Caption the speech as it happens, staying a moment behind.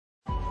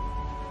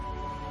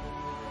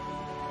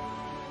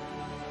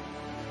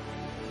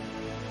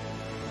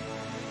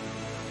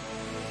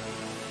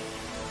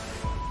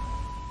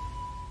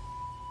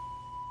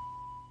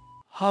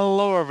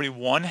Hello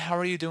everyone, how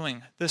are you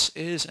doing? This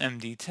is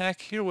MD Tech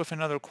here with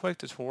another quick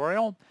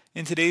tutorial.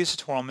 In today's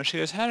tutorial, I'm going to show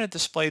you guys how to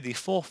display the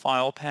full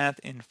file path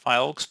in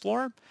File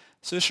Explorer.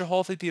 So this should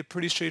hopefully be a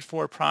pretty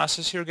straightforward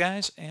process here,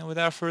 guys. And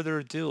without further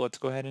ado, let's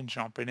go ahead and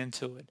jump right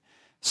into it.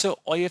 So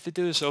all you have to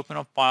do is open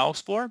up File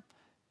Explorer,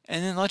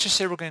 and then let's just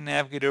say we're going to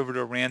navigate over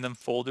to a random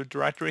folder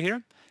directory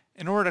here.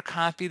 In order to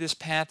copy this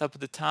path up at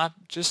the top,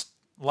 just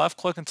left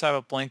click inside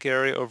a blank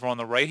area over on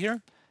the right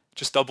here.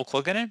 Just double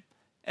click in it.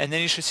 And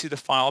then you should see the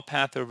file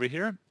path over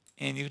here,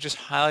 and you can just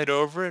highlight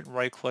over it,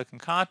 right click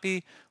and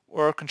copy,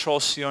 or Control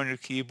C on your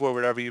keyboard,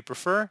 whatever you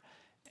prefer.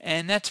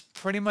 And that's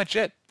pretty much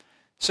it.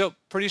 So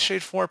pretty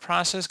straightforward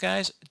process,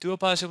 guys. Do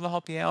hope I was able to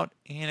help you out,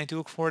 and I do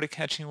look forward to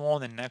catching you all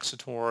in the next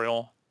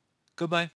tutorial. Goodbye.